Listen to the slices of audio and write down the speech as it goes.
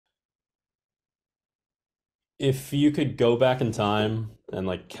If you could go back in time and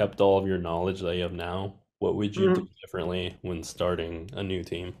like kept all of your knowledge that you have now, what would you do Mhm. differently when starting a new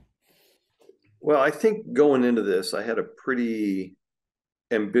team? Well, I think going into this, I had a pretty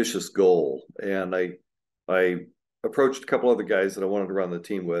ambitious goal, and I approached a couple other guys that I wanted to run the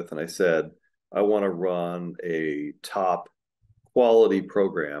team with, and I said, I want to run a top quality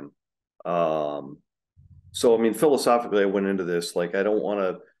program. Um, so I mean, philosophically, I went into this like I don't want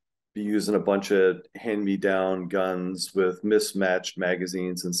to be using a bunch of hand-me-down guns with mismatched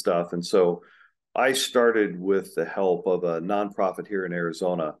magazines and stuff. And so I started with the help of a nonprofit here in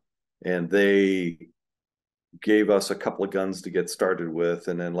Arizona, and they gave us a couple of guns to get started with.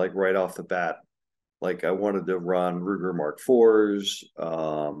 And then, like, right off the bat, like, I wanted to run Ruger Mark IVs.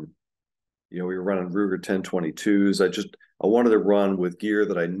 We were running Ruger 1022s. I wanted to run with gear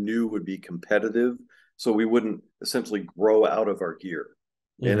that I knew would be competitive so we wouldn't essentially grow out of our gear.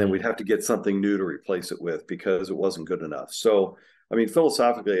 And then we'd Hmm. have to get something new to replace it with because it wasn't good enough. So, I mean,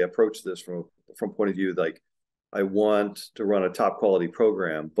 philosophically, I approach this from point of view like I want to run a top quality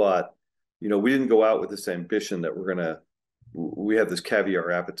program, but we didn't go out with this ambition that we have this caviar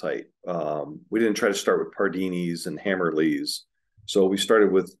appetite. We didn't try to start with Pardinis and Hammerleys. So we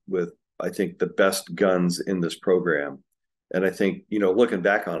started with I think the best guns in this program. And I think, looking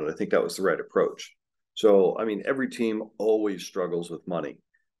back on it, I think that was the right approach. So, I mean, every team always struggles with money.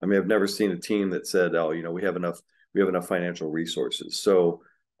 I mean, I've never seen a team that said, "Oh, we have enough financial resources." So,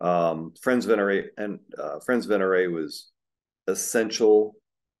 Friends of NRA was essential.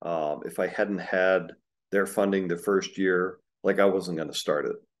 If I hadn't had their funding the first year, like I wasn't going to start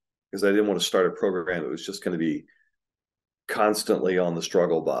it because I didn't want to start a program that was just going to be constantly on the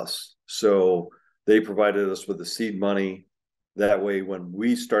struggle bus. So they provided us with the seed money. That way, when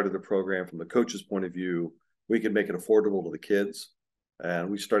we started the program from the coach's point of view, we could make it affordable to the kids. And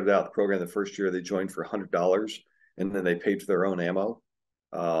we started out the program the first year they joined for $100, and then they paid for their own ammo.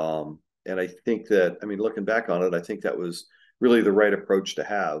 And I think that, I mean, looking back on it, I think that was really the right approach to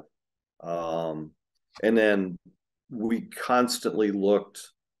have. Um, and then we constantly looked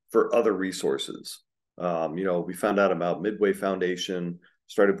for other resources. We found out about Midway Foundation,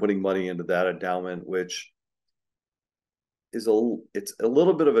 started putting money into that endowment, which it's a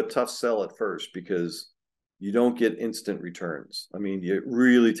little bit of a tough sell at first because you don't get instant returns. I mean, it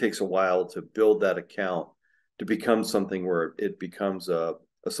really takes a while to build that account to become something where it becomes a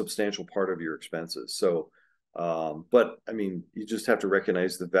substantial part of your expenses. So, but I mean, you just have to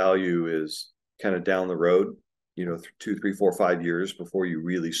recognize the value is kind of down the road, 2, 3, 4, 5 years before you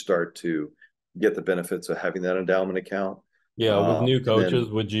really start to get the benefits of having that endowment account. Yeah, with new And then coaches,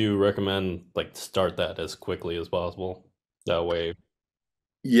 would you recommend like start that as quickly as possible? That way.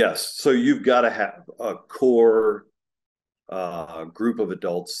 yes, so you've got to have a core group of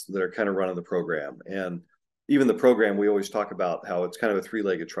adults that are kind of running the program. And even the program, we always talk about how it's kind of a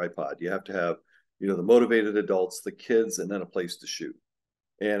three-legged tripod. You have to have, the motivated adults, the kids, and then a place to shoot.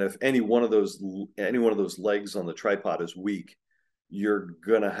 And if any one of those legs on the tripod is weak, you're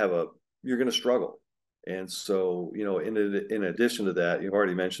gonna have a you're gonna struggle. And so, in addition to that, you've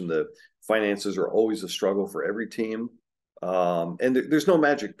already mentioned the finances are always a struggle for every team. And there's no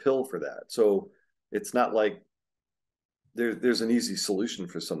magic pill for that. So it's not like there's an easy solution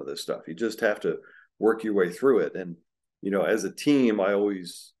for some of this stuff. You just have to work your way through it. And as a team, I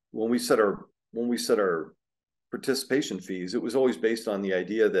always when we set our participation fees, it was always based on the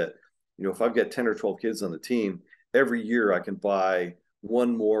idea that if I've got 10 or 12 kids on the team, every year I can buy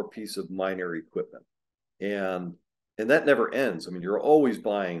one more piece of minor equipment, and that never ends. I mean, you're always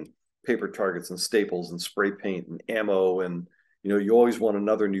buying paper targets and staples and spray paint and ammo, and you always want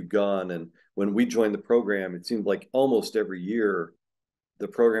another new gun. And when we joined the program, it seemed like almost every year the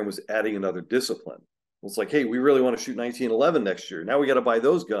program was adding another discipline. It's like, hey, we really want to shoot 1911 next year. Now we got to buy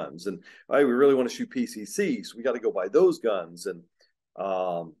those guns, and we really want to shoot PCC, so we got to go buy those guns. And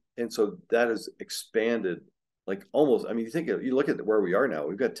so that has expanded like almost. I mean, you look at where we are now.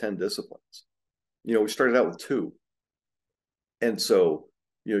 We've got 10 disciplines. We started out with two, and so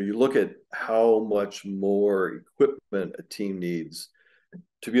you look at how much more equipment a team needs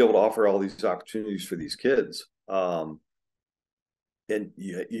to be able to offer all these opportunities for these kids. And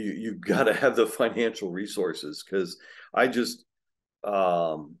you've got to have the financial resources because I just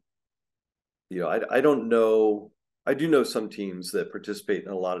um I don't know. I do know some teams that participate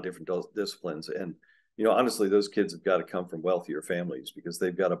in a lot of different disciplines, and honestly those kids have got to come from wealthier families because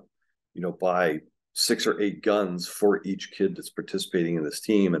they've got to buy 6 or 8 guns for each kid that's participating in this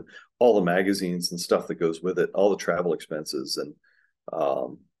team, and all the magazines and stuff that goes with it, all the travel expenses. And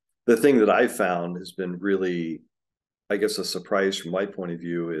um the thing that I found has been really, I guess, a surprise from my point of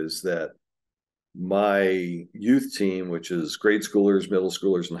view is that my youth team, which is grade schoolers, middle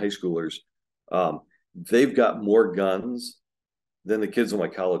schoolers, and high schoolers, um, they've got more guns than the kids on my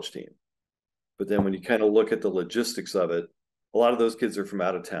college team. But then when you kind of look at the logistics of it, a lot of those kids are from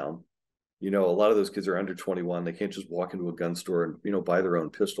out of town. A lot of those kids are under 21. They can't just walk into a gun store and, buy their own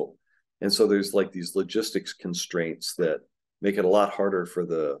pistol. And so there's like these logistics constraints that make it a lot harder for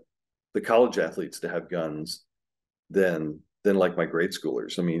the college athletes to have guns than like my grade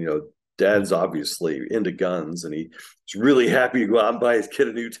schoolers. I mean, dad's obviously into guns and he's really happy to go out and buy his kid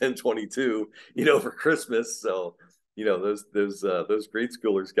a new 1022, for Christmas. So, those grade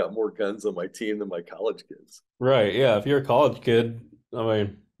schoolers got more guns on my team than my college kids. Right. Yeah. If you're a college kid, I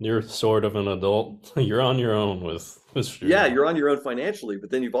mean, you're sort of an adult. You're on your own with Yeah, shooting. you're on your own financially,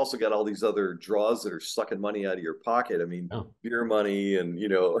 but then you've also got all these other draws that are sucking money out of your pocket. I mean, Oh, beer money and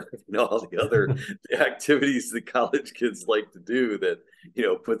all the other activities the college kids like to do that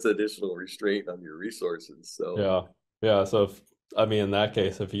puts additional restraint on your resources. So yeah. Yeah. So if, I mean, in that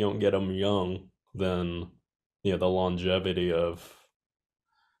case, if you don't get them young, then the longevity of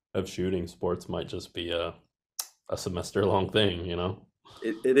shooting sports might just be a semester long thing, you know?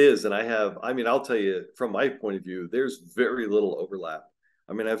 it is, and I'll tell you from my point of view, there's very little overlap.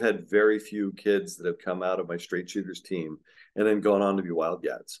 I mean, I've had very few kids that have come out of my straight shooters team and then gone on to be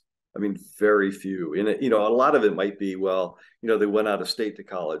Wildgats. I mean, very few. And a lot of it might be, well, they went out of state to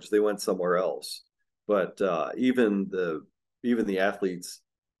college, they went somewhere else. But even the athletes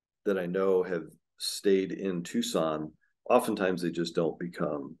that I know have stayed in Tucson, oftentimes they just don't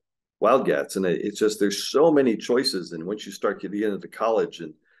become Wildgats. And it's just there's so many choices. And once you start getting into college,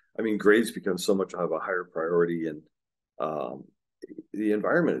 and I mean, grades become so much of a higher priority, and um, the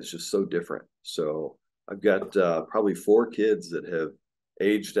environment is just so different. So I've got probably 4 kids that have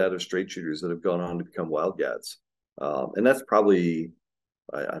aged out of straight shooters that have gone on to become Wildgats. And that's probably,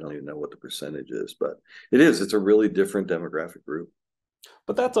 I don't even know what the percentage is, but it's a really different demographic group.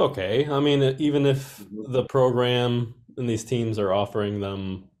 But that's okay. I mean, even if Mhm. the program and these teams are offering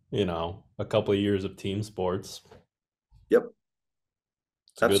them, a couple of years of team sports, Yep.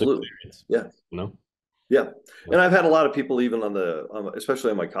 it's a good Absolutely. experience, Yeah. you know? Yeah. Yeah. And I've had a lot of people even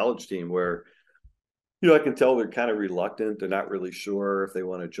especially on my college team where, I can tell they're kind of reluctant. They're not really sure if they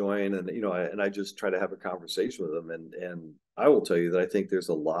want to join. And, I just try to have a conversation with them. And I will tell you that I think there's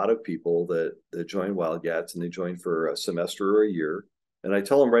a lot of people that join Wildgats and they join for a semester or a year. And I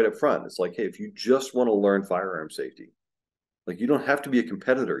tell them right up front, it's like, hey, if you just want to learn firearm safety, like you don't have to be a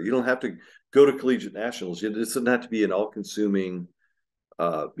competitor. You don't have to go to collegiate nationals. It doesn't have to be an all consuming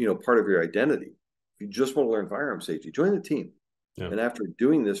part of your identity. If you just want to learn firearm safety, join the team. Yeah. And after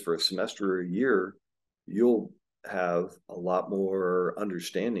doing this for a semester or a year, you'll have a lot more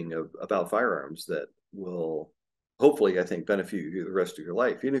understanding about firearms that will hopefully, I think, benefit you the rest of your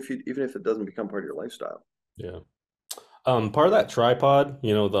life, even if it doesn't become part of your lifestyle. Yeah. Part of that tripod,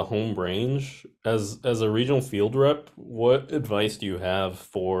 the home range, as a regional field rep, what advice do you have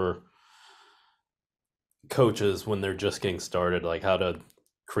for coaches when they're just getting started, like how to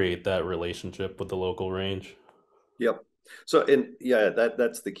create that relationship with the local range? Yep. So, and yeah,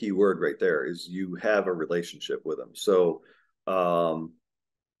 that's the key word right there is you have a relationship with them. So, um,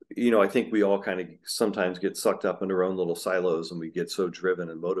 I think we all kind of sometimes get sucked up in our own little silos and we get so driven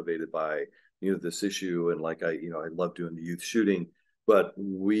and motivated by, this issue. And like I love doing the youth shooting, but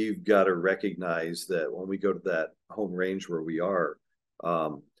we've got to recognize that when we go to that home range where we are,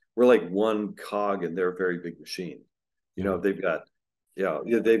 we're like one cog in their very big machine. Yeah. They've got,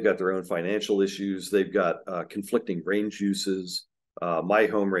 they've got their own financial issues. They've got conflicting range uses. My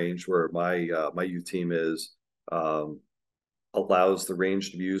home range where my youth team is, allows the range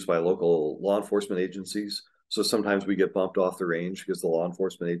to be used by local law enforcement agencies. So sometimes we get bumped off the range because the law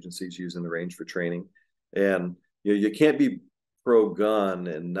enforcement agencies using the range for training. And you can't be pro gun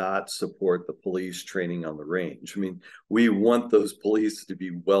and not support the police training on the range. I mean, we want those police to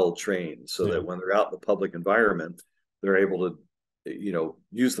be well trained so Yeah. that when they're out in the public environment, they're able to,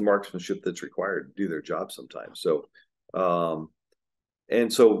 use the marksmanship that's required to do their job sometimes. So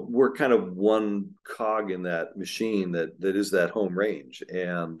and so we're kind of one cog in that machine that is that home range.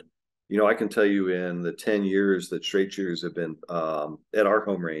 And I can tell you in the 10 years that straight shooters have been at our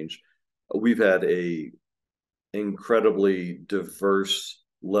home range, we've had a incredibly diverse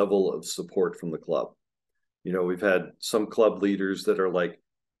level of support from the club. We've had some club leaders that are like,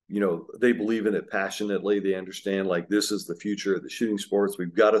 they believe in it passionately. They understand like this is the future of the shooting sports.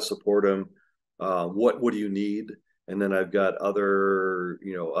 We've got to support them. What do you need? And then I've got other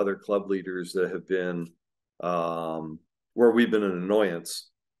club leaders that have been where we've been an annoyance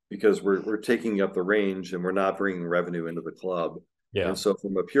because we're taking up the range and we're not bringing revenue into the club. Yeah. And so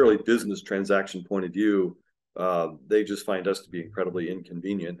from a Yeah. purely business transaction point of view, they just find us to be incredibly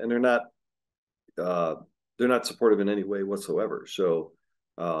inconvenient, and uh, they're not supportive in any way whatsoever. So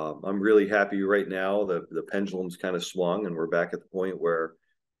I'm really happy right now. The pendulum's kind of swung, and we're back at the point where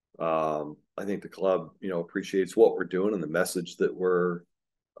I think the club, appreciates what we're doing and the message that we're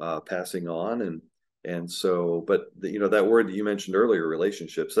passing on, and so, but that word that you mentioned earlier,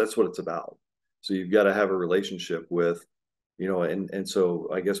 relationships, that's what it's about. So you've got to have a relationship with, and so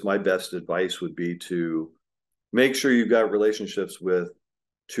I guess my best advice would be to make sure you've got relationships with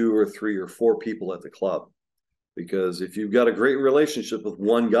two or three or four people at the club, because if you've got a great relationship with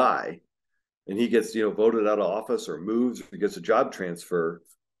one guy and he gets voted out of office or moves or gets a job transfer,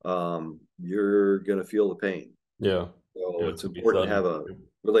 you're going to feel the pain. Yeah. So Yeah. it's It's gonna be important to have sudden.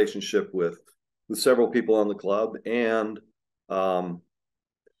 a relationship with several people on the club, and um,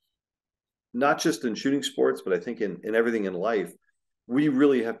 not just in shooting sports, but I think in everything in life, we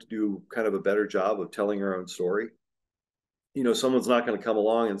really have to do kind of a better job of telling our own story. Someone's not going to come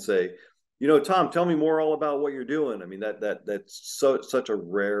along and say, Tom, tell me more all about what you're doing. I mean, that's such a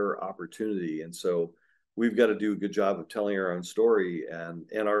rare opportunity. And so we've got to do a good job of telling our own story and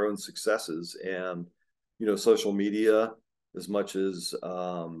our own successes. And, social media, as much as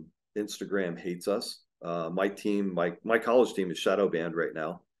Instagram hates us, my team, my college team is shadow banned right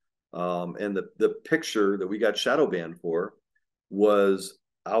now. And the picture that we got shadow banned for was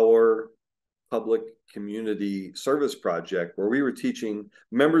our public community service project where we were teaching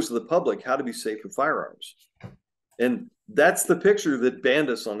members of the public how to be safe with firearms. And that's the picture that banned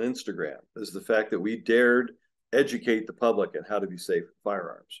us on Instagram, is the fact that we dared educate the public on how to be safe with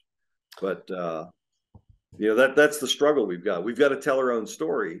firearms. But that's the struggle we've got. We've got to tell our own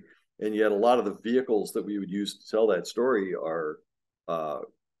story, and yet a lot of the vehicles that we would use to tell that story are uh,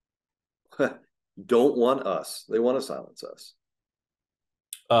 don't want us. They want to silence us.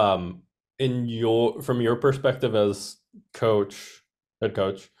 Um, from your perspective as coach, head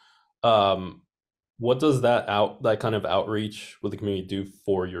coach, um, what does that kind of outreach with the community do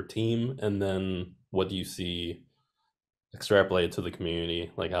for your team? And then what do you see extrapolated to the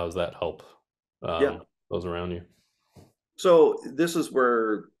community? Like, how does that help Yeah. those around you? So this is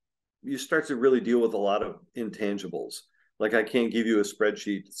where you start to really deal with a lot of intangibles. Like, I can't give you a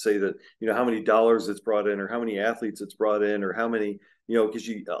spreadsheet to say that, how many dollars it's brought in or how many athletes it's brought in or how many, because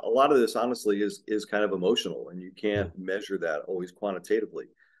a lot of this honestly is kind of emotional, and you can't Mm. measure that always quantitatively.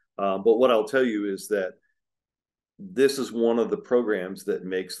 But what I'll tell you is that this is one of the programs that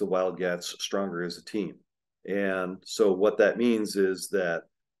makes the Wildgats stronger as a team. And so what that means is that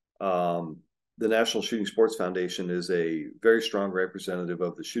um, the National Shooting Sports Foundation is a very strong representative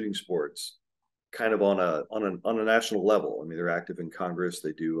of the shooting sports, kind of on a national level. I mean, they're active in Congress.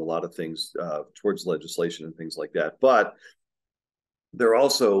 They do a lot of things towards legislation and things like that. But they're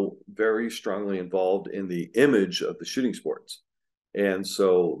also very strongly involved in the image of the shooting sports. And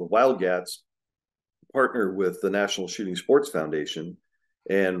so the Wildgats partner with the National Shooting Sports Foundation,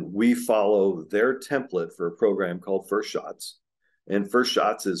 and we follow their template for a program called First Shots. And First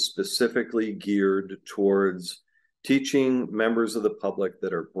Shots is specifically geared towards teaching members of the public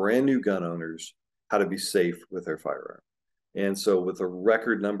that are brand new gun owners how to be safe with their firearm. And so, with a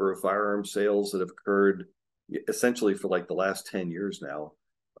record number of firearm sales that have occurred essentially for like the last 10 years now,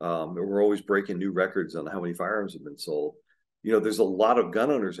 we're always breaking new records on how many firearms have been sold. There's a lot of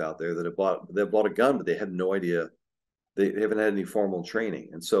gun owners out there that have bought a gun, but they have no idea. They haven't had any formal training.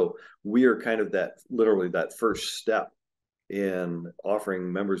 And so we are kind of literally that first step in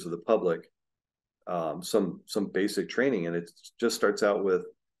offering members of the public some basic training. And it just starts out with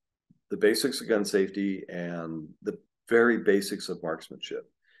the basics of gun safety and the very basics of marksmanship.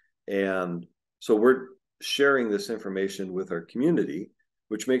 And so we're sharing this information with our community,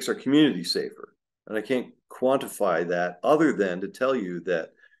 which makes our community safer. And I can't quantify that other than to tell you that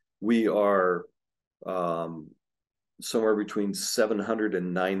we are somewhere between 700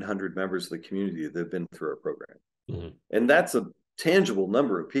 and 900 members of the community that have been through our program. Mm-hmm. And that's a tangible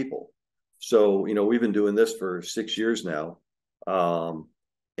number of people. So, we've been doing this for 6 years now.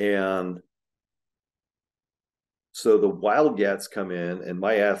 And so the Wildgats come in, and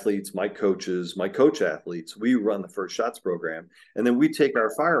my athletes, my coaches, my coach athletes, we run the First Shots program. And then we take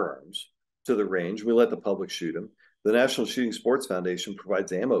our firearms to the range. We let the public shoot them. The National Shooting Sports Foundation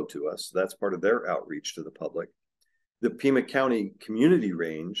provides ammo to us. So that's part of their outreach to the public. The Pima County Community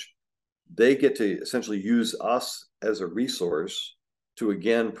Range, they get to essentially use us as a resource to,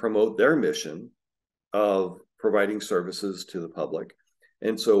 again, promote their mission of providing services to the public.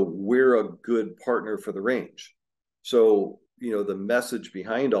 And so we're a good partner for the range. So, the message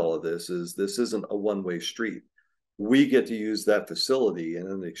behind all of this is this isn't a one-way street. we get to use that facility, and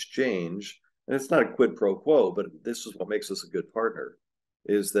in exchange, and it's not a quid pro quo, but this is what makes us a good partner,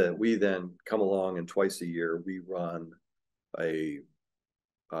 is that we then come along and twice a year we run a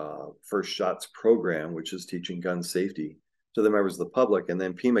first shots program, which is teaching gun safety to the members of the public. And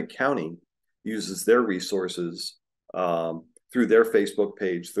then Pima County uses their resources through their Facebook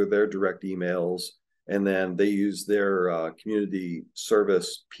page, through their direct emails, and then they use their community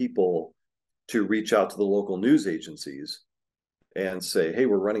service people to reach out to the local news agencies and say, hey,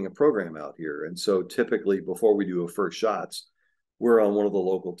 we're running a program out here. And so typically before we do a first shots, we're on one of the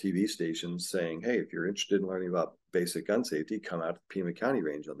local TV stations saying, hey, if you're interested in learning about basic gun safety, come out to the Pima County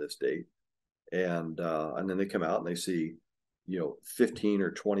range on this date. And then they come out and they see, 15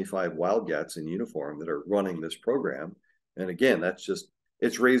 or 25 Wildgats in uniform that are running this program. And again,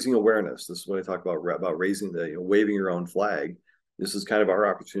 it's raising awareness. This is what I talk about raising waving your own flag. This is kind of our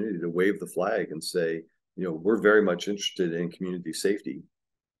opportunity to wave the flag and say, we're very much interested in community safety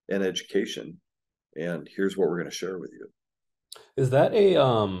and education. And here's what we're going to share with you. Is that a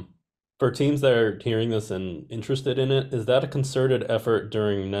for teams that are hearing this and interested in it, is that a concerted effort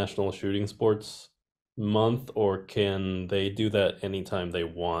during National Shooting Sports Month, or can they do that anytime they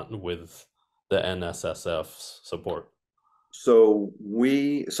want with the NSSF's support? So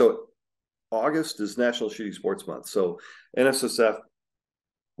August is National Shooting Sports Month. So NSSF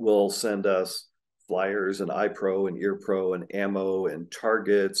will send us flyers and eye pro and ear pro and ammo and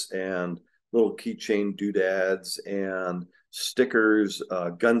targets and little keychain doodads and stickers,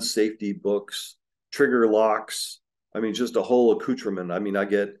 gun safety books, trigger locks. I mean, just a whole accoutrement. I mean, I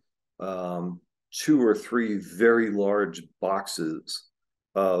get 2 or 3 very large boxes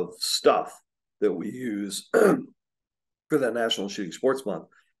of stuff that we use for that National Shooting Sports Month.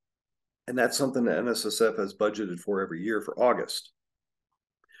 And that's something that NSSF has budgeted for every year for August.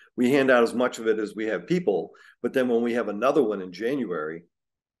 We hand out as much of it as we have people, but then when we have another one in January,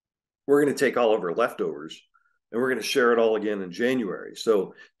 we're going to take all of our leftovers and we're going to share it all again in January.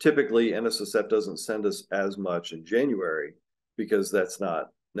 So typically NSSF doesn't send us as much in January because that's not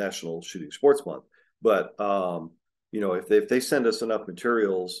National Shooting Sports Month. But if they send us enough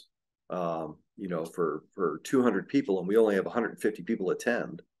materials, for 200 people and we only have 150 people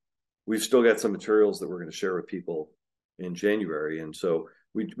attend, we've still got some materials that we're going to share with people in January. And so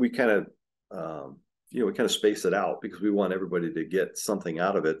we kind of space it out because we want everybody to get something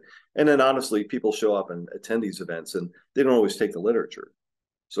out of it. And then honestly, people show up and attend these events and they don't always take the literature.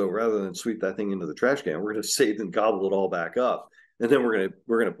 So rather than sweep that thing into the trash can, we're going to save and gobble it all back up. And then we're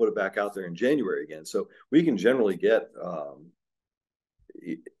going to put it back out there in January again. So we can generally get,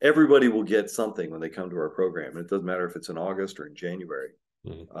 everybody will get something when they come to our program. And it doesn't matter if it's in August or in January.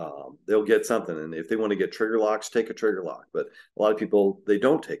 They'll get something. And if they want to get trigger locks, take a trigger lock. But a lot of people, they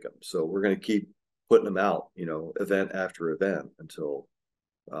don't take them. So we're going to keep putting them out, event after event until,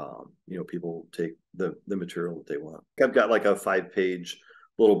 people take the material that they want. I've got like a 5-page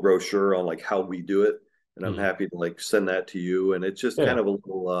little brochure on like how we do it. And I'm happy to like send that to you. And it's just kind of a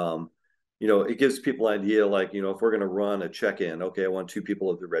little, it gives people an idea, like, if we're going to run a check-in, okay, I want 2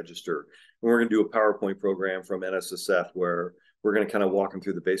 people at the register. And we're going to do a PowerPoint program from NSSF where we're going to kind of walk them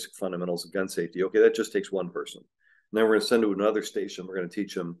through the basic fundamentals of gun safety. Okay, that just takes one person. And then we're going to send to another station. We're going to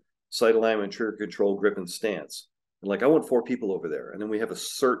teach them sight alignment, trigger control, grip, and stance. And like, I want 4 people over there. And then we have a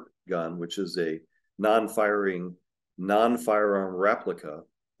CERT gun, which is a non-firearm replica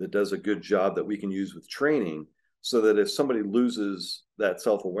that does a good job that we can use with training, so that if somebody loses that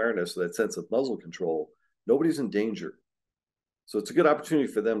self-awareness, that sense of muzzle control, nobody's in danger. So it's a good opportunity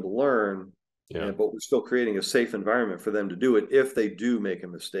for them to learn, but we're still creating a safe environment for them to do it if they do make a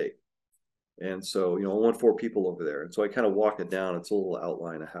mistake. And so, I want 4 people over there. And so I kind of walk it down. It's a little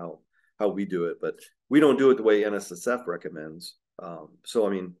outline of how we do it, but we don't do it the way NSSF recommends. So,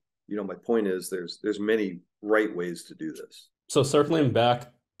 I mean, my point is there's many right ways to do this. So circling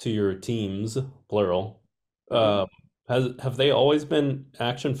back to your teams, plural, have they always been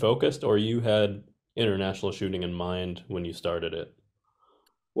action focused, or you had international shooting in mind when you started it?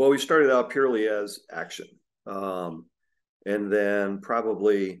 Well, we started out purely as action. And then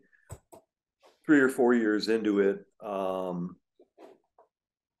probably 3 or 4 years into it,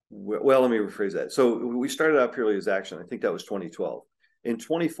 well, let me rephrase that. So we started out purely as action. I think that was 2012. In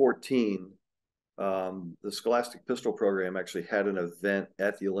 2014, the Scholastic Pistol Program actually had an event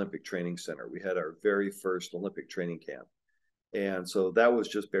at the Olympic Training Center. We had our very first Olympic training camp. And so that was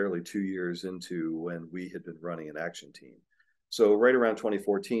just barely 2 years into when we had been running an action team. So right around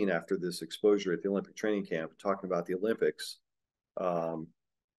 2014, after this exposure at the Olympic training camp, talking about the Olympics,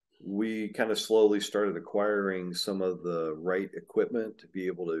 we kind of slowly started acquiring some of the right equipment to be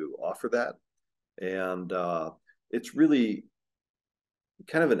able to offer that. And it's really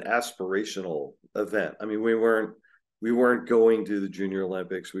kind of an aspirational event. I mean, we weren't going to the Junior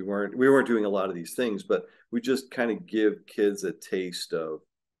Olympics. We weren't doing a lot of these things, but we just kind of give kids a taste of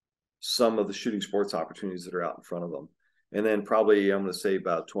some of the shooting sports opportunities that are out in front of them. And then probably I'm going to say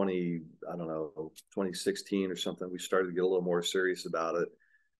about 2016 or something, we started to get a little more serious about it.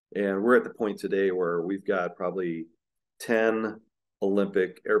 And we're at the point today where we've got probably 10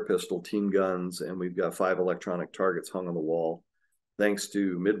 Olympic air pistol team guns, and we've got 5 electronic targets hung on the wall, thanks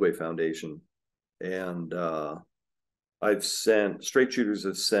to Midway Foundation. And I've sent straight shooters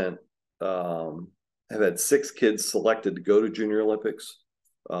have had 6 kids selected to go to Junior Olympics.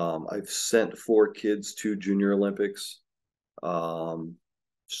 I've sent 4 kids to Junior Olympics. So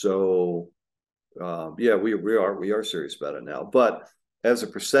yeah, we are serious about it now. But as a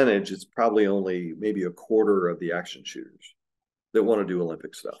percentage, it's probably only maybe a quarter of the action shooters that want to do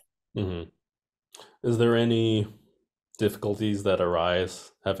Olympic stuff. Mm-hmm. Is there any difficulties that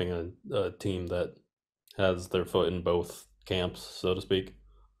arise having a team that has their foot in both camps, so to speak?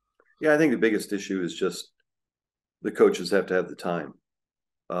 Yeah, I think the biggest issue is just the coaches have to have the time.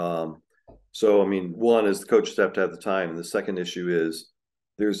 So, I mean, one is the coaches have to have the time. And the second issue is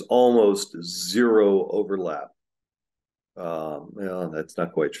there's almost zero overlap. Well, that's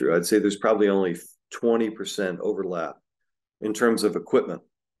not quite true. I'd say there's probably only 20% overlap in terms of equipment.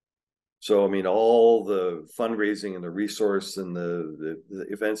 So, I mean, all the fundraising and the resource and the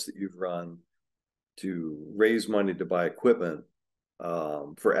events that you've run to raise money to buy equipment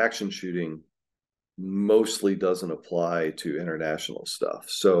for action shooting mostly doesn't apply to international stuff.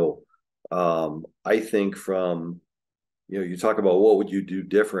 So I think from, you talk about what would you do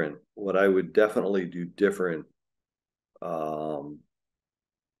different. What I would definitely do different, knowing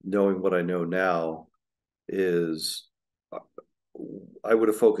what I know now, is I would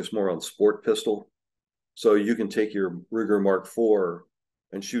have focused more on sport pistol. So you can take your Ruger Mark IV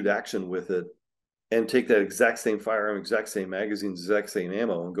and shoot action with it, and take that exact same firearm, exact same magazines, exact same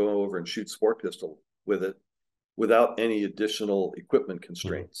ammo, and go over and shoot sport pistol with it without any additional equipment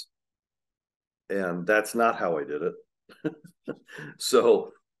constraints. Mm-hmm. And that's not how I did it.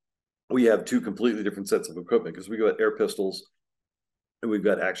 So we have 2 completely different sets of equipment, because we got air pistols and we've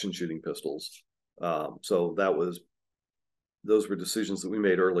got action shooting pistols. So those were decisions that we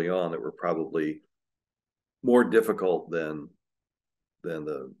made early on that were probably more difficult than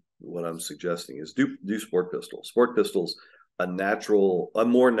what I'm suggesting is do sport pistols. Sport pistols, a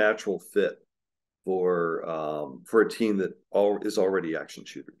more natural fit for a team that is already action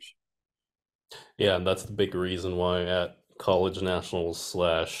shooters. Yeah, and that's the big reason why at college nationals /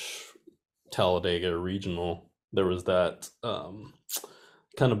 Talladega regional there was that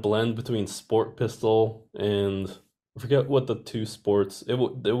kind of blend between sport pistol and I forget what the 2 sports. It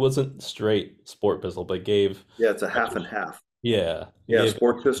wasn't straight sport pistol, but gave it's a half and half. Yeah,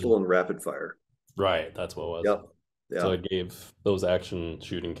 sport pistol and rapid fire. Right, that's what it was. Yep. Yeah. So it gave those action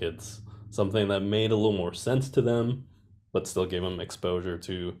shooting kids something that made a little more sense to them, but still gave them exposure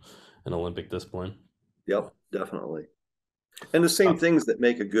to an Olympic discipline. Yep, definitely. And the same things that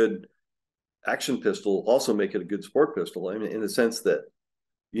make a good action pistol also make it a good sport pistol. I mean, in the sense that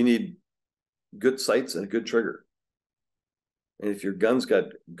you need good sights and a good trigger. And if your gun's got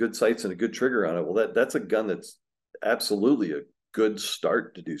good sights and a good trigger on it, well, that's a gun that's absolutely a good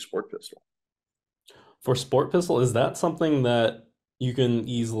start to do sport pistol. For sport pistol, is that something that you can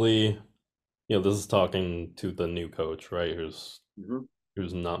easily, this is talking to the new coach, right? Who's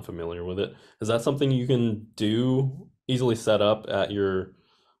not familiar with it. Is that something you can easily set up at your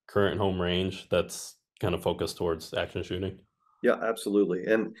current home range that's kind of focused towards action shooting? Yeah, absolutely.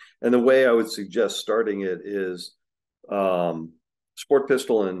 And the way I would suggest starting it is sport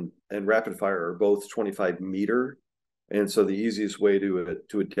pistol and rapid fire are both 25 meter. And so the easiest way to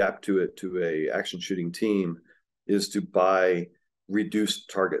adapt to it to a action shooting team is to buy reduced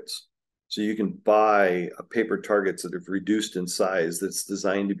targets. So you can buy paper targets that have reduced in size that's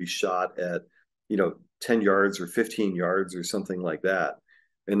designed to be shot at 10 yards or 15 yards or something like that.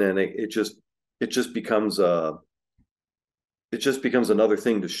 And then it just becomes another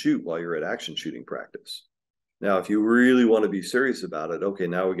thing to shoot while you're at action shooting practice. Now, if you really want to be serious about it, okay,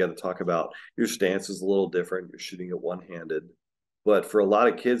 now we got to talk about your stance is a little different. You're shooting it one-handed. But for a lot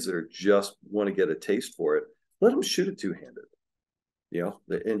of kids that are just want to get a taste for it, let them shoot it two-handed.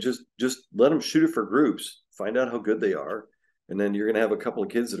 And just let them shoot it for groups, find out how good they are. And then you're going to have a couple of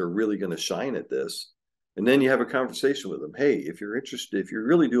kids that are really going to shine at this. And then you have a conversation with them. Hey, if you're interested, if you're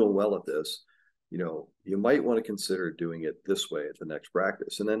really doing well at this, you might want to consider doing it this way at the next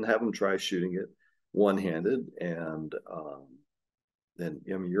practice, and then have them try shooting it one-handed. And then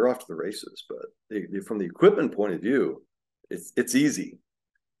I mean you're off to the races. But from the equipment point of view, it's easy.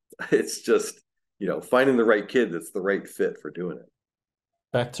 It's just finding the right kid that's the right fit for doing it.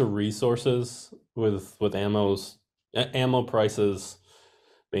 Back to resources with ammo prices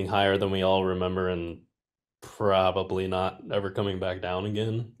being higher than we all remember, and probably not ever coming back down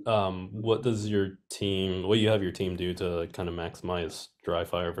again. What does what you have your team do to kind of maximize dry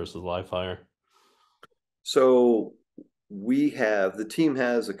fire versus live fire? So the team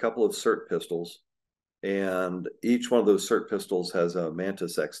has a couple of CERT pistols, and each one of those CERT pistols has a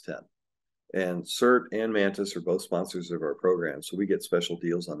Mantis X10. And CERT and Mantis are both sponsors of our program, so we get special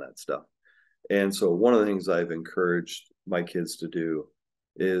deals on that stuff. And so one of the things I've encouraged my kids to do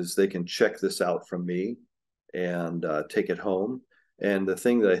is they can check this out from me and take it home. And the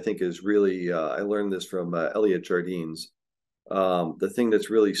thing that I think is really, I learned this from Elliot Jardines. The thing that's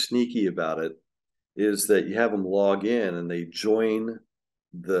really sneaky about it is that you have them log in and they join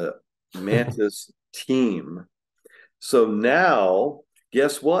the Mantis team. So now,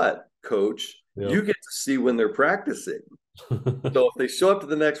 guess what, coach? Yep. You get to see when they're practicing. So if they show up to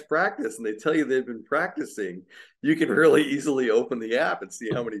the next practice and they tell you they've been practicing, you can really easily open the app and see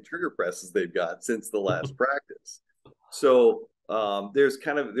how many trigger presses they've got since the last practice. So there's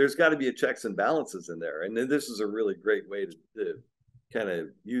got to be a checks and balances in there, and then this is a really great way to kind of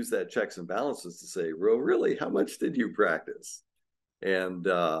use that checks and balances to say, well, really, how much did you practice? And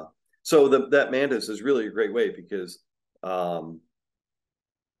so that Mantis is really a great way because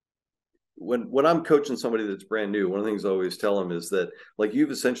when I'm coaching somebody that's brand new, one of the things I always tell them is that like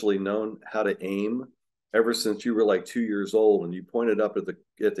you've essentially known how to aim ever since you were like 2 years old, and you pointed up at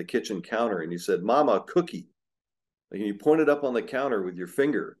the kitchen counter and you said, "Mama, cookie." Like, and you pointed up on the counter with your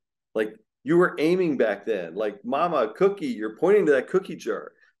finger, like you were aiming back then. Like, "Mama, cookie," you're pointing to that cookie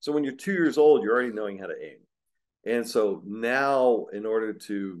jar. So when you're 2 years old, you're already knowing how to aim. And so now, in order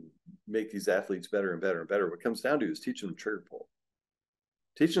to make these athletes better and better and better, what it comes down to is teaching them trigger pull.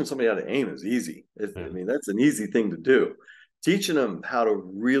 Teaching somebody how to aim is easy. I mean, that's an easy thing to do. Teaching them how to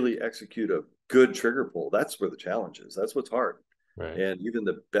really execute a good trigger pull, that's where the challenge is. That's what's hard. Right. And even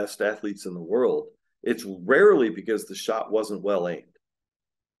the best athletes in the world, it's rarely because the shot wasn't well aimed.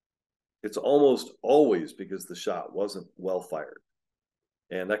 It's almost always because the shot wasn't well fired.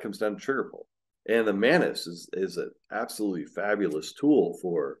 And that comes down to trigger pull. And the Mantis is an absolutely fabulous tool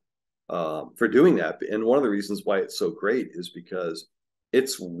for doing that. And one of the reasons why it's so great is because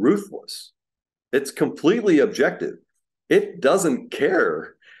it's ruthless. It's completely objective. It doesn't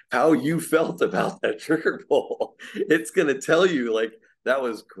care how you felt about that trigger pull. It's going to tell you like that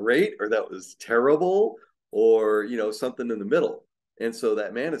was great or that was terrible or something in the middle. And so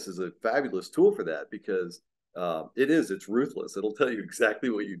that Mantis is a fabulous tool for that because it's ruthless. It'll tell you exactly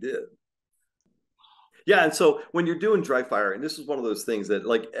what you did. Yeah, and so when you're doing dry fire, and this is one of those things that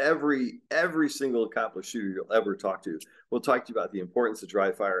like every single accomplished shooter you'll ever talk to will talk to you about the importance of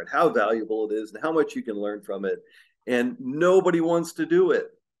dry fire and how valuable it is and how much you can learn from it. And nobody wants to do it.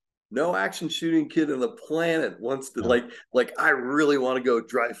 No action shooting kid on the planet wants to I really want to go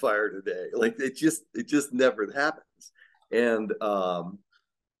dry fire today. Like it just never happens. And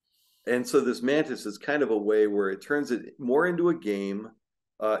so this Mantis is kind of a way where it turns it more into a game.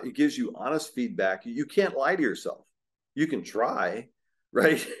 It gives you honest feedback. You can't lie to yourself. You can try,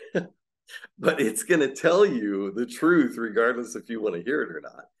 right? But it's going to tell you the truth regardless if you want to hear it or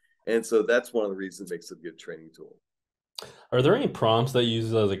not. And so that's one of the reasons it makes it a good training tool. Are there any prompts that you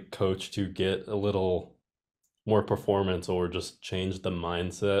use as a coach to get a little more performance or just change the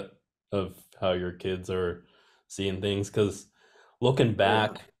mindset of how your kids are seeing things? Because looking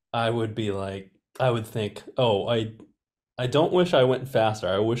back, I would think, oh, I don't wish I went faster.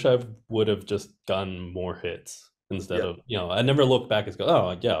 I wish I would have just gotten more hits instead of, I never look back and go,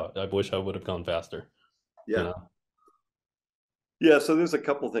 oh, yeah, I wish I would have gone faster. Yeah. Yeah. So there's a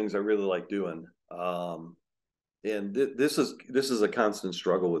couple things I really like doing. And this is a constant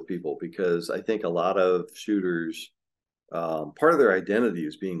struggle with people because I think a lot of shooters, part of their identity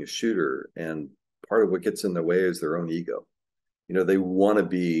is being a shooter, and part of what gets in their way is their own ego. They want to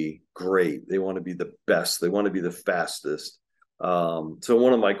be great. They want to be the best. They want to be the fastest. So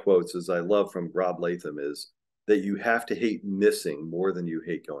one of my quotes is I love from Rob Latham is that you have to hate missing more than you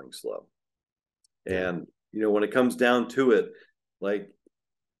hate going slow. Yeah. And, when it comes down to it, like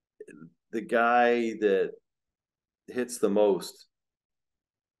the guy that hits the most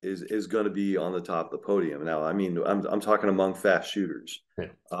is going to be on the top of the podium. Now, I mean, I'm talking among fast shooters.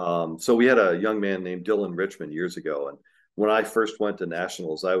 Yeah. So we had a young man named Dylan Richmond years ago, and when I first went to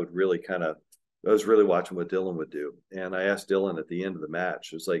nationals, I was really watching what Dylan would do. And I asked Dylan at the end of the match,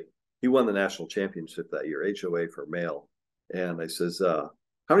 it was like, he won the national championship that year, HOA for male. And I says, how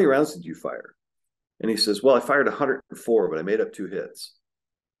many rounds did you fire? And he says, well, I fired 104, but I made up 2 hits.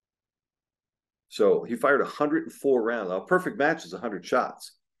 So he fired 104 rounds. A perfect match is 100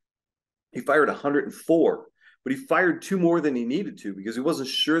 shots. He fired 104, but he fired 2 more than he needed to because he wasn't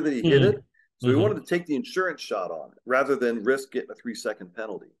sure that he hit Mm-hmm. it. So he wanted to take the insurance shot on it rather than risk getting a 3-second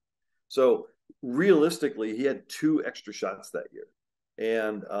penalty. So realistically, he had 2 extra shots that year.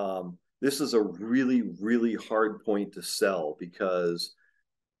 And this is a really, really hard point to sell because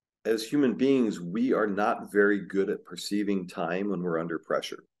as human beings, we are not very good at perceiving time when we're under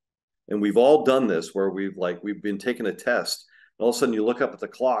pressure. And we've all done this where we've been taking a test, and all of a sudden you look up at the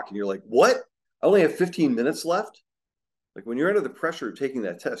clock and you're like, what? I only have 15 minutes left. Like when you're under the pressure of taking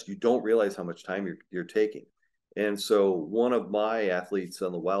that test, you don't realize how much time you're taking. And so one of my athletes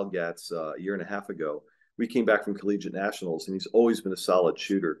on the Wildgats a year and a half ago, we came back from collegiate nationals, and he's always been a solid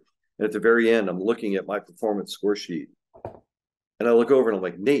shooter. And at the very end, I'm looking at my performance score sheet, and I look over and I'm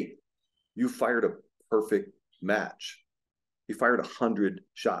like, Nate, you fired a perfect match. He fired 100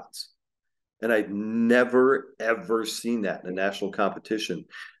 shots. And I'd never, ever seen that in a national competition.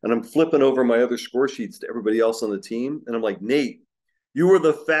 And I'm flipping over my other score sheets to everybody else on the team. And I'm like, Nate, you were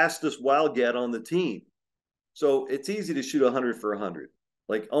the fastest Wildgat on the team. So it's easy to shoot 100 for 100.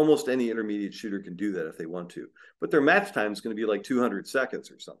 Like almost any intermediate shooter can do that if they want to. But their match time is going to be like 200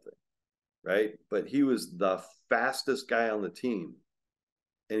 seconds or something, right? But he was the fastest guy on the team,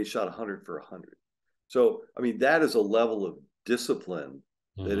 and he shot 100 for 100. So, I mean, that is a level of discipline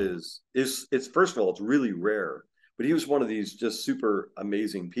that is it's first of all, it's really rare. But he was one of these just super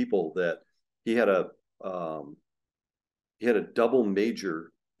amazing people that he had a double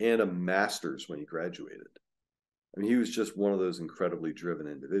major and a master's when he graduated. I mean, he was just one of those incredibly driven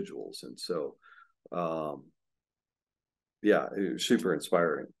individuals. And so, yeah, it was super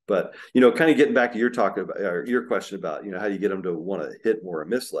inspiring. But, kind of getting back to your question about, how do you get them to want to hit more or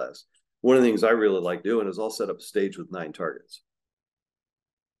miss less? One of the things I really like doing is I'll set up a stage with 9 targets.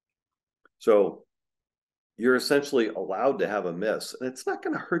 So you're essentially allowed to have a miss, and it's not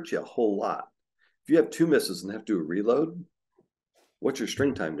going to hurt you a whole lot. If you have 2 misses and have to do a reload, what's your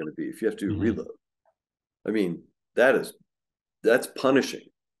string time going to be if you have to do a reload? I mean, that's punishing.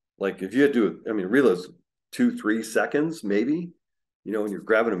 Like if you had to, reloads 2-3 seconds, maybe, when you're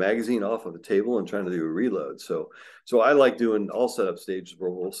grabbing a magazine off of a table and trying to do a reload. So I like I'll set up stages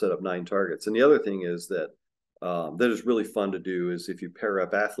where we'll set up 9 targets. And the other thing is that is really fun to do is if you pair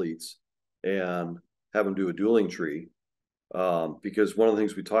up athletes and have them do a dueling tree, because one of the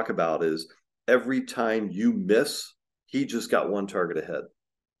things we talk about is every time you miss, he just got 1 target ahead.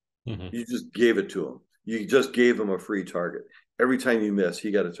 You just gave it to him. You just gave him a free target. Every time you miss,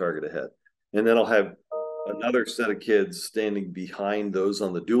 he got a target ahead. And then I'll have another set of kids standing behind those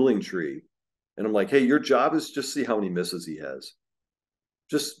on the dueling tree. And I'm like, hey, your job is just see how many misses he has.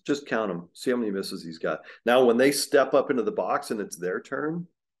 Just count them. See how many misses he's got. Now, when they step up into the box and it's their turn,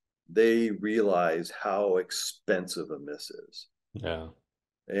 they realize how expensive a miss is. Yeah.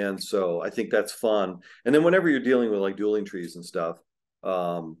 And so I think that's fun. And then whenever you're dealing with like dueling trees and stuff,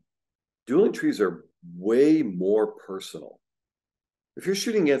 dueling trees are way more personal. If you're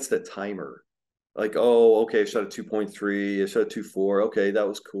shooting against a timer, like, oh, okay, I shot a 2.3, I shot a 2.4, okay, that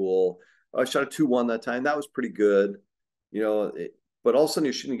was cool. I shot a 2.1 that time, that was pretty good. But all of a sudden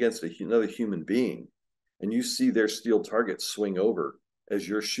you're shooting against another human being, and you see their steel target swing over as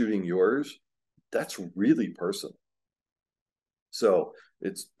you're shooting yours. That's really personal. So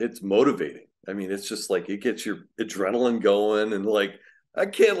it's motivating. I mean, it's just like it gets your adrenaline going, and like, I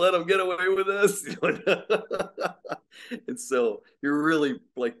can't let him get away with this. And so you're really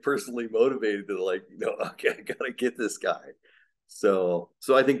like personally motivated to like, okay, I gotta get this guy. So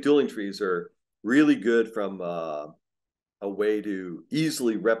I think dueling trees are really good from a way to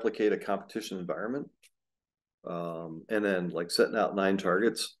easily replicate a competition environment. And then like setting out 9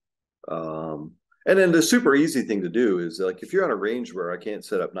 targets. And then the super easy thing to do is like, if you're on a range where I can't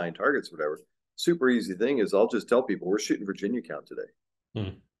set up 9 targets, whatever, super easy thing is I'll just tell people we're shooting Virginia count today.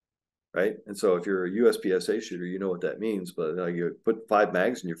 Right. And so if you're a USPSA shooter, you know what that means, but you put 5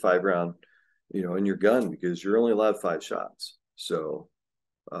 mags in your 5-round, in your gun because you're only allowed 5 shots. So,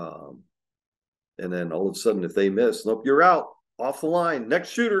 and then all of a sudden, if they miss, nope, you're out off the line. Next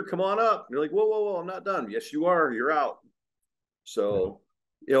shooter, come on up. And you're like, whoa, I'm not done. Yes, you are. You're out. So,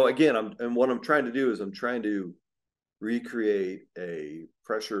 again, what I'm trying to do is I'm trying to recreate a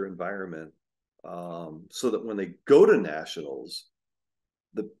pressure environment so that when they go to nationals,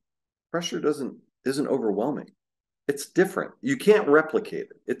 the pressure isn't overwhelming. It's different. You can't replicate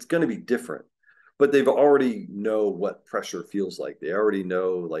it. It's going to be different. But they've already know what pressure feels like. They already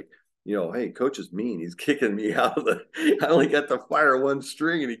know like hey, coach is mean. He's kicking me out of the, I only got to fire one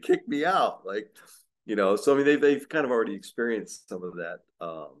string and he kicked me out. Like, so I mean, they've kind of already experienced some of that,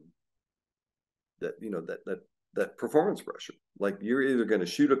 that performance pressure. Like you're either going to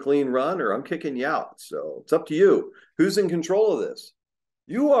shoot a clean run or I'm kicking you out. So it's up to you. Who's in control of this?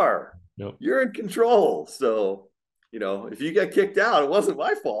 You are. Yep. You're in control. So, if you get kicked out, it wasn't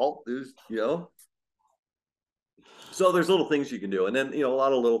my fault. So there's little things you can do. And then, a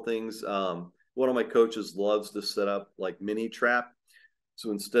lot of little things. One of my coaches loves to set up like mini trap.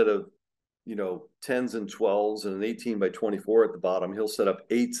 So instead of, 10s and 12s and an 18 by 24 at the bottom, he'll set up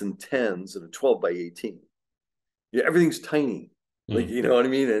 8s and 10s and a 12 by 18. Yeah, everything's tiny. Like, Mm. you know what I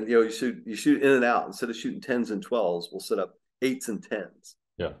mean? And, you shoot in and out. Instead of shooting 10s and 12s, we'll set up 8s and 10s.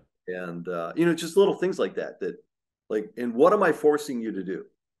 Yeah. And, just little things like that, and what am I forcing you to do?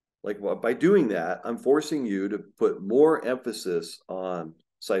 Like, well, by doing that, I'm forcing you to put more emphasis on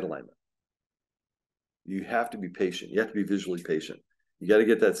sight alignment. You have to be patient. You have to be visually patient. You got to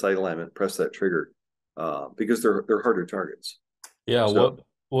get that sight alignment, press that trigger, because they're harder targets. Yeah, So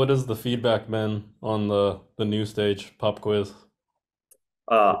what has the feedback been on the new stage pop quiz?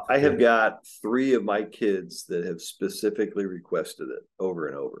 I have got 3 of my kids that have specifically requested it over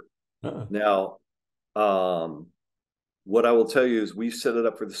and over. Uh, Now, what I will tell you is we set it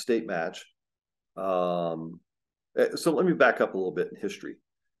up for the state match. So let me back up a little bit in history.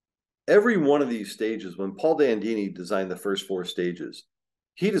 Every one of these stages, when Paul Dandini designed the first 4 stages,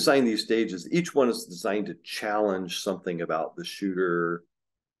 he designed these stages. Each one is designed to challenge something about the shooter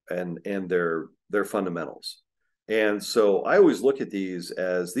and their fundamentals. And so I always look at these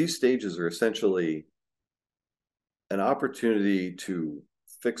stages are essentially an opportunity to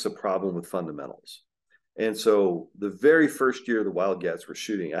fix a problem with fundamentals. And so the very first year the Wildgats were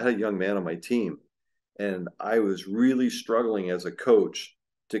shooting, I had a young man on my team, and I was really struggling as a coach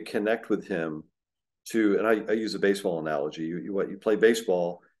to connect with him and I use a baseball analogy. You play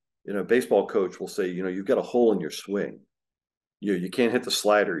baseball, baseball coach will say, you've got a hole in your swing. You can't hit the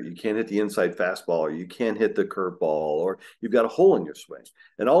slider, you can't hit the inside fastball, or you can't hit the curveball, or you've got a hole in your swing.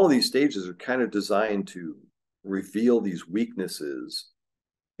 And all of these stages are kind of designed to reveal these weaknesses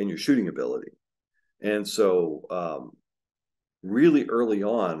in your shooting ability. And so really early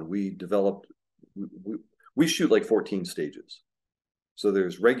on, we shoot like 14 stages. So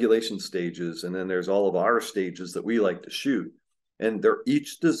there's regulation stages, and then there's all of our stages that we like to shoot. And they're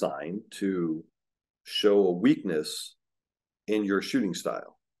each designed to show a weakness in your shooting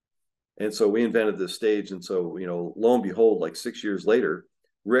style. And so we invented this stage. And so, lo and behold, like 6 years later,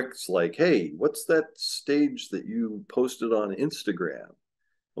 Rick's like, hey, what's that stage that you posted on Instagram?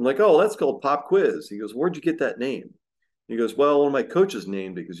 I'm like, oh, that's called Pop Quiz. He goes, where'd you get that name? He goes, well, one of my coaches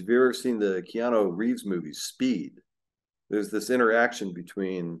named it because have you ever seen the Keanu Reeves movie Speed? There's this interaction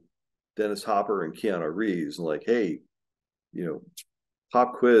between Dennis Hopper and Keanu Reeves, and like, hey,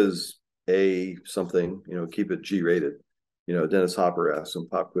 Pop Quiz A something, keep it G rated. Dennis Hopper asked him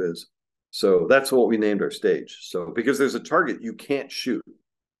Pop Quiz. So that's what we named our stage. So because there's a target you can't shoot,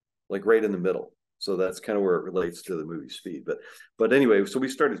 like right in the middle. So that's kind of where it relates to the movie Speed. But anyway, so we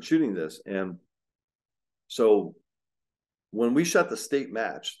started shooting this. And so when we shot the state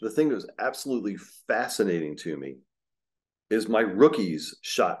match, the thing that was absolutely fascinating to me is my rookies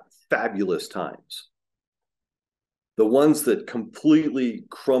shot fabulous times. The ones that completely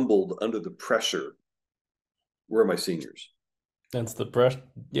crumbled under the pressure were my seniors. that's the pressure.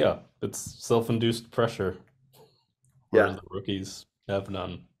 Yeah, it's self-induced pressure, whereas Yeah, the rookies have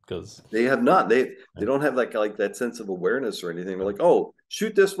none because they have not. They don't have like that sense of awareness or anything. They're like, oh,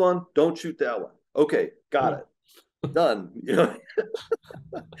 shoot this one, don't shoot that one. Okay, got it, done.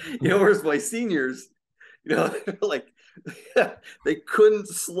 Whereas my seniors, like they couldn't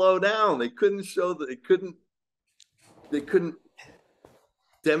slow down. They couldn't show that they couldn't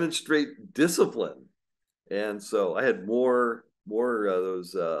demonstrate discipline. And so I had more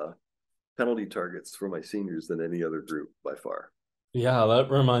those penalty targets for my seniors than any other group by far. Yeah, that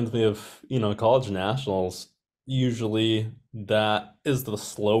reminds me of, college nationals. Usually that is the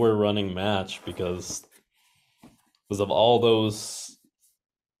slower running match because of all those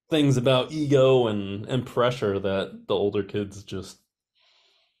things about ego and pressure that the older kids just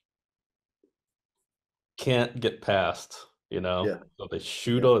can't get past, you know? Yeah, So they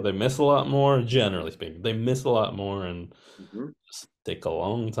shoot yeah. they miss a lot more, generally speaking. They miss a lot more and Mm-hmm. just take a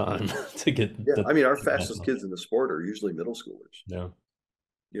long time to get Yeah, to I mean, our catch fastest up. kids in the sport are usually middle schoolers. Yeah.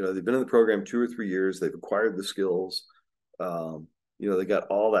 They've been in the program 2 or 3 years. They've acquired the skills. They got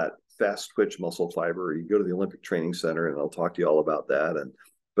all that fast twitch muscle fiber. You go to the Olympic Training Center, and they'll talk to you all about that. And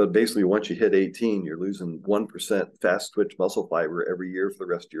But basically, once you hit 18, you're losing 1% fast twitch muscle fiber every year for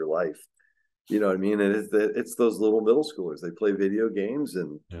the rest of your life. You know what I mean? And it's those little middle schoolers. They play video games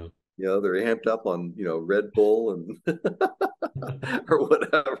and Yeah. they're amped up on Red Bull and or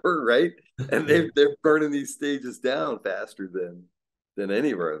whatever, right? And Yeah. they're burning these stages down faster than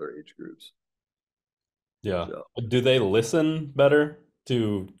any of our other age groups. Yeah. So Do they listen better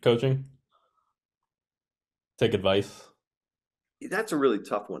to coaching? Take advice? that's a really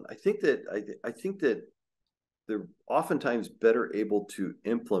tough one. I think that they're oftentimes better able to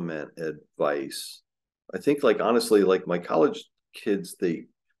implement advice. I think, like, honestly, like my college kids, they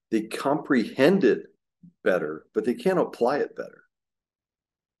comprehend it better, but they can't apply it better.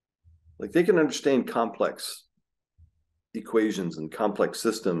 Like, they can understand complex equations and complex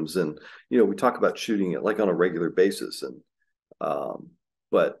systems, and we talk about shooting it like on a regular basis, and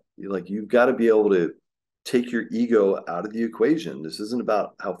but like, you've got to be able to take your ego out of the equation. This isn't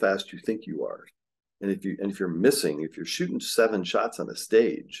about how fast you think you are. And if you're missing, if you're shooting 7 shots on a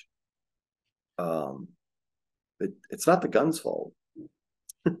stage, um, it's not the gun's fault.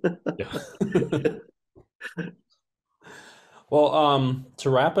 Yeah. Well, to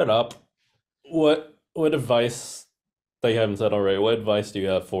wrap it up, what advice that you haven't said already, what advice do you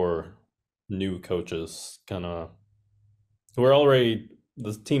have for new coaches, kind of who are already,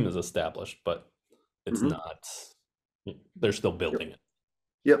 the team is established, but it's Mm-hmm. not, they're still Yep. building it.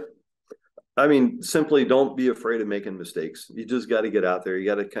 Yep. I mean, simply don't be afraid of making mistakes. You just got to get out there. You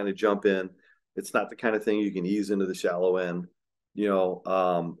got to kind of jump in. It's not the kind of thing you can ease into the shallow end.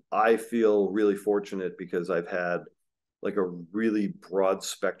 I feel really fortunate because I've had like a really broad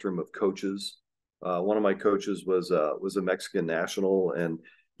spectrum of coaches. One of my coaches was a Mexican national, and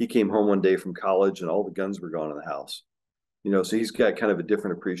he came home one day from college, and all the guns were gone in the house. So he's got kind of a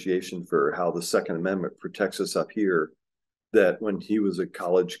different appreciation for how the Second Amendment protects us up here. That when he was a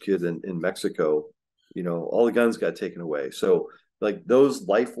college kid in Mexico, all the guns got taken away. So like, those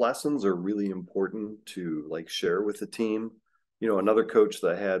life lessons are really important to like share with the team. Another coach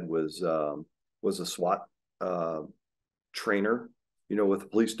that I had was a SWAT uh, trainer, with the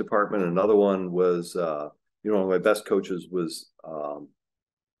police department. Another one was, one of my best coaches was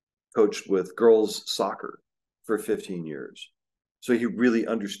coached with girls soccer for 15 years. So he really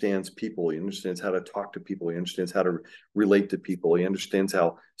understands people. He understands how to talk to people. He understands how to relate to people. He understands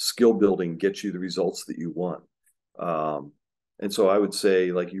how skill building gets you the results that you want. Um, and so I would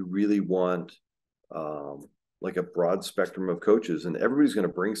say, like, you really want like a broad spectrum of coaches, and everybody's going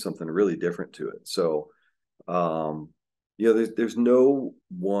to bring something really different to it. So um, there's no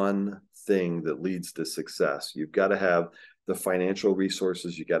one thing that leads to success. You've got to have the financial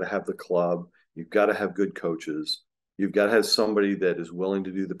resources. You got to have the club. You've got to have good coaches. You've got to have somebody that is willing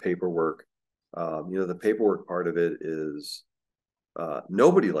to do the paperwork. The paperwork part of it is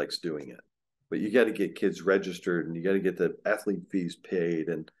nobody likes doing it, but you got to get kids registered, and you got to get the athlete fees paid.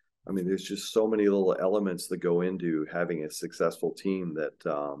 And I mean, there's just so many little elements that go into having a successful team that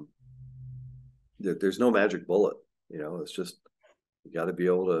there's no magic bullet. It's just, you got to be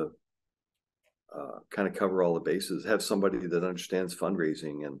able to kind of cover all the bases, have somebody that understands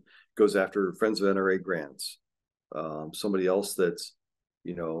fundraising and goes after Friends of NRA grants. Somebody else that's,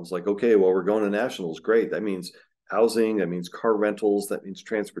 it's like, okay, well, we're going to nationals. Great. That means housing. That means car rentals. That means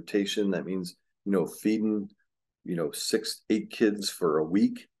transportation. That means, feeding, 6, 8 kids for a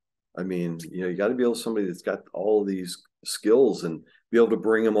week. I mean, you got to be able to somebody that's got all of these skills and be able to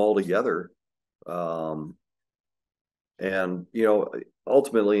bring them all together. And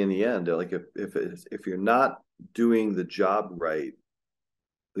ultimately, in the end, like, if you're not doing the job right,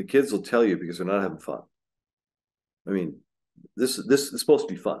 the kids will tell you because they're not having fun. I mean, this is supposed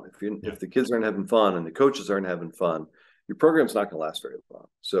to be fun. Yeah. If the kids aren't having fun and the coaches aren't having fun, your program's not going to last very long.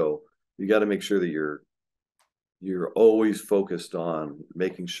 So you got to make sure that you're always focused on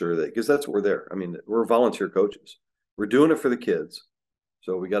making sure that, because that's what we're there. I mean, we're volunteer coaches. We're doing it for the kids.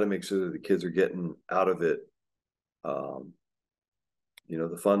 So we got to make sure that the kids are getting out of it um,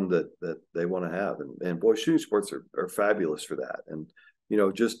 the fun that they want to have. And boy, shooting sports are fabulous for that. And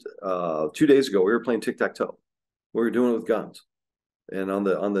just 2 days ago, we were playing tic-tac-toe. We were doing it with guns. And on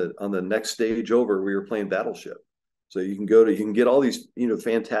the next stage over, we were playing Battleship. So you can get all these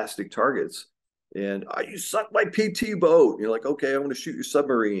fantastic targets. And you suck my PT boat. You're like, okay, I'm going to shoot your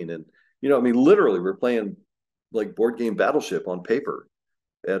submarine. And I mean, literally, we're playing like board game Battleship on paper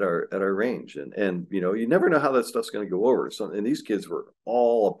at our range. And you never know how that stuff's going to go over. So, and these kids were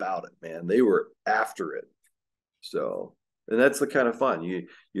all about it, man. They were after it. So, and that's the kind of fun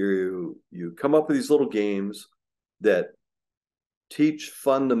you come up with these little games that teach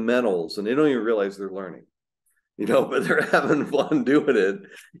fundamentals, and they don't even realize they're learning. but they're having fun doing it,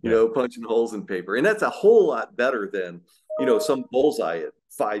 Yeah. punching holes in paper. And that's a whole lot better than, some bullseye at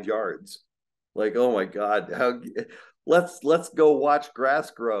 5 yards. Like, oh my God, let's go watch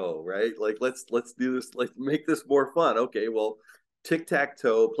grass grow, right? Like let's do this, like make this more fun. Okay, well,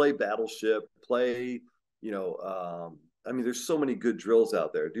 tic-tac-toe, play battleship, play, there's so many good drills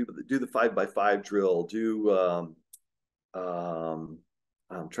out there. Do the 5x5 drill, do um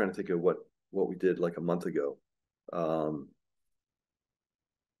I'm trying to think of what we did like a month ago. Um,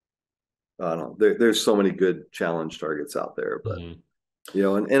 I don't know. There's so many good challenge targets out there, but Mhm.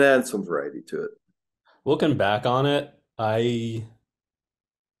 and add some variety to it. Looking back on it, the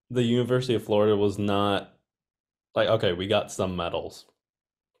University of Florida was not like, okay, we got some medals,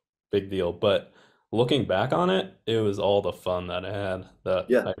 big deal. But looking back on it, it was all the fun that it had that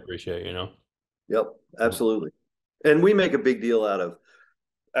Yeah. I appreciate, you know? Yep. Yeah. Absolutely. And we make a big deal out of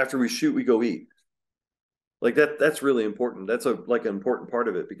after we shoot, we go eat. Like that's really important. That's like an important part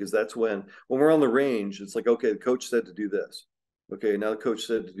of it because that's when we're on the range, it's like, okay, the coach said to do this. Okay, now the coach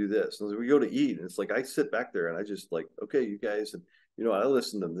said to do this. And so we go to eat, and it's like I sit back there and I just like, okay, you guys, and I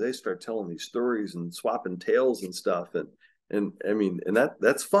listen to them. They start telling these stories and swapping tales and stuff, and I mean, and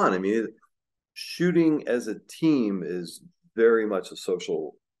that's fun. I mean, shooting as a team is very much a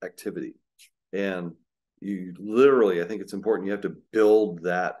social activity, and you literally, I think it's important. You have to build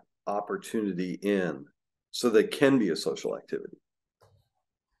that opportunity in so they can be a social activity.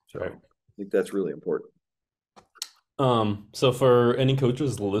 Right. So I think that's really important. So for any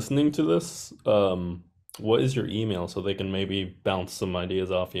coaches listening to this, what is your email so they can maybe bounce some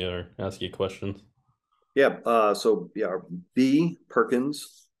ideas off you or ask you questions? Yeah. So yeah, B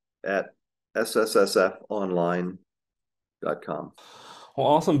Perkins at sssfonline.com. Well,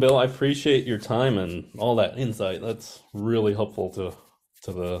 awesome, Bill. I appreciate your time and all that insight. That's really helpful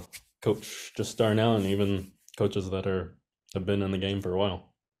to the coach just starting out and even coaches that have been in the game for a while.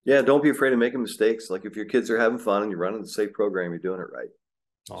 Yeah. Don't be afraid of making mistakes. Like if your kids are having fun and you're running the safe program, you're doing it right.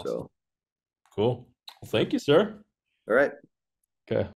 Awesome. So, Cool. Well, yep. thank you, sir. All right. Okay.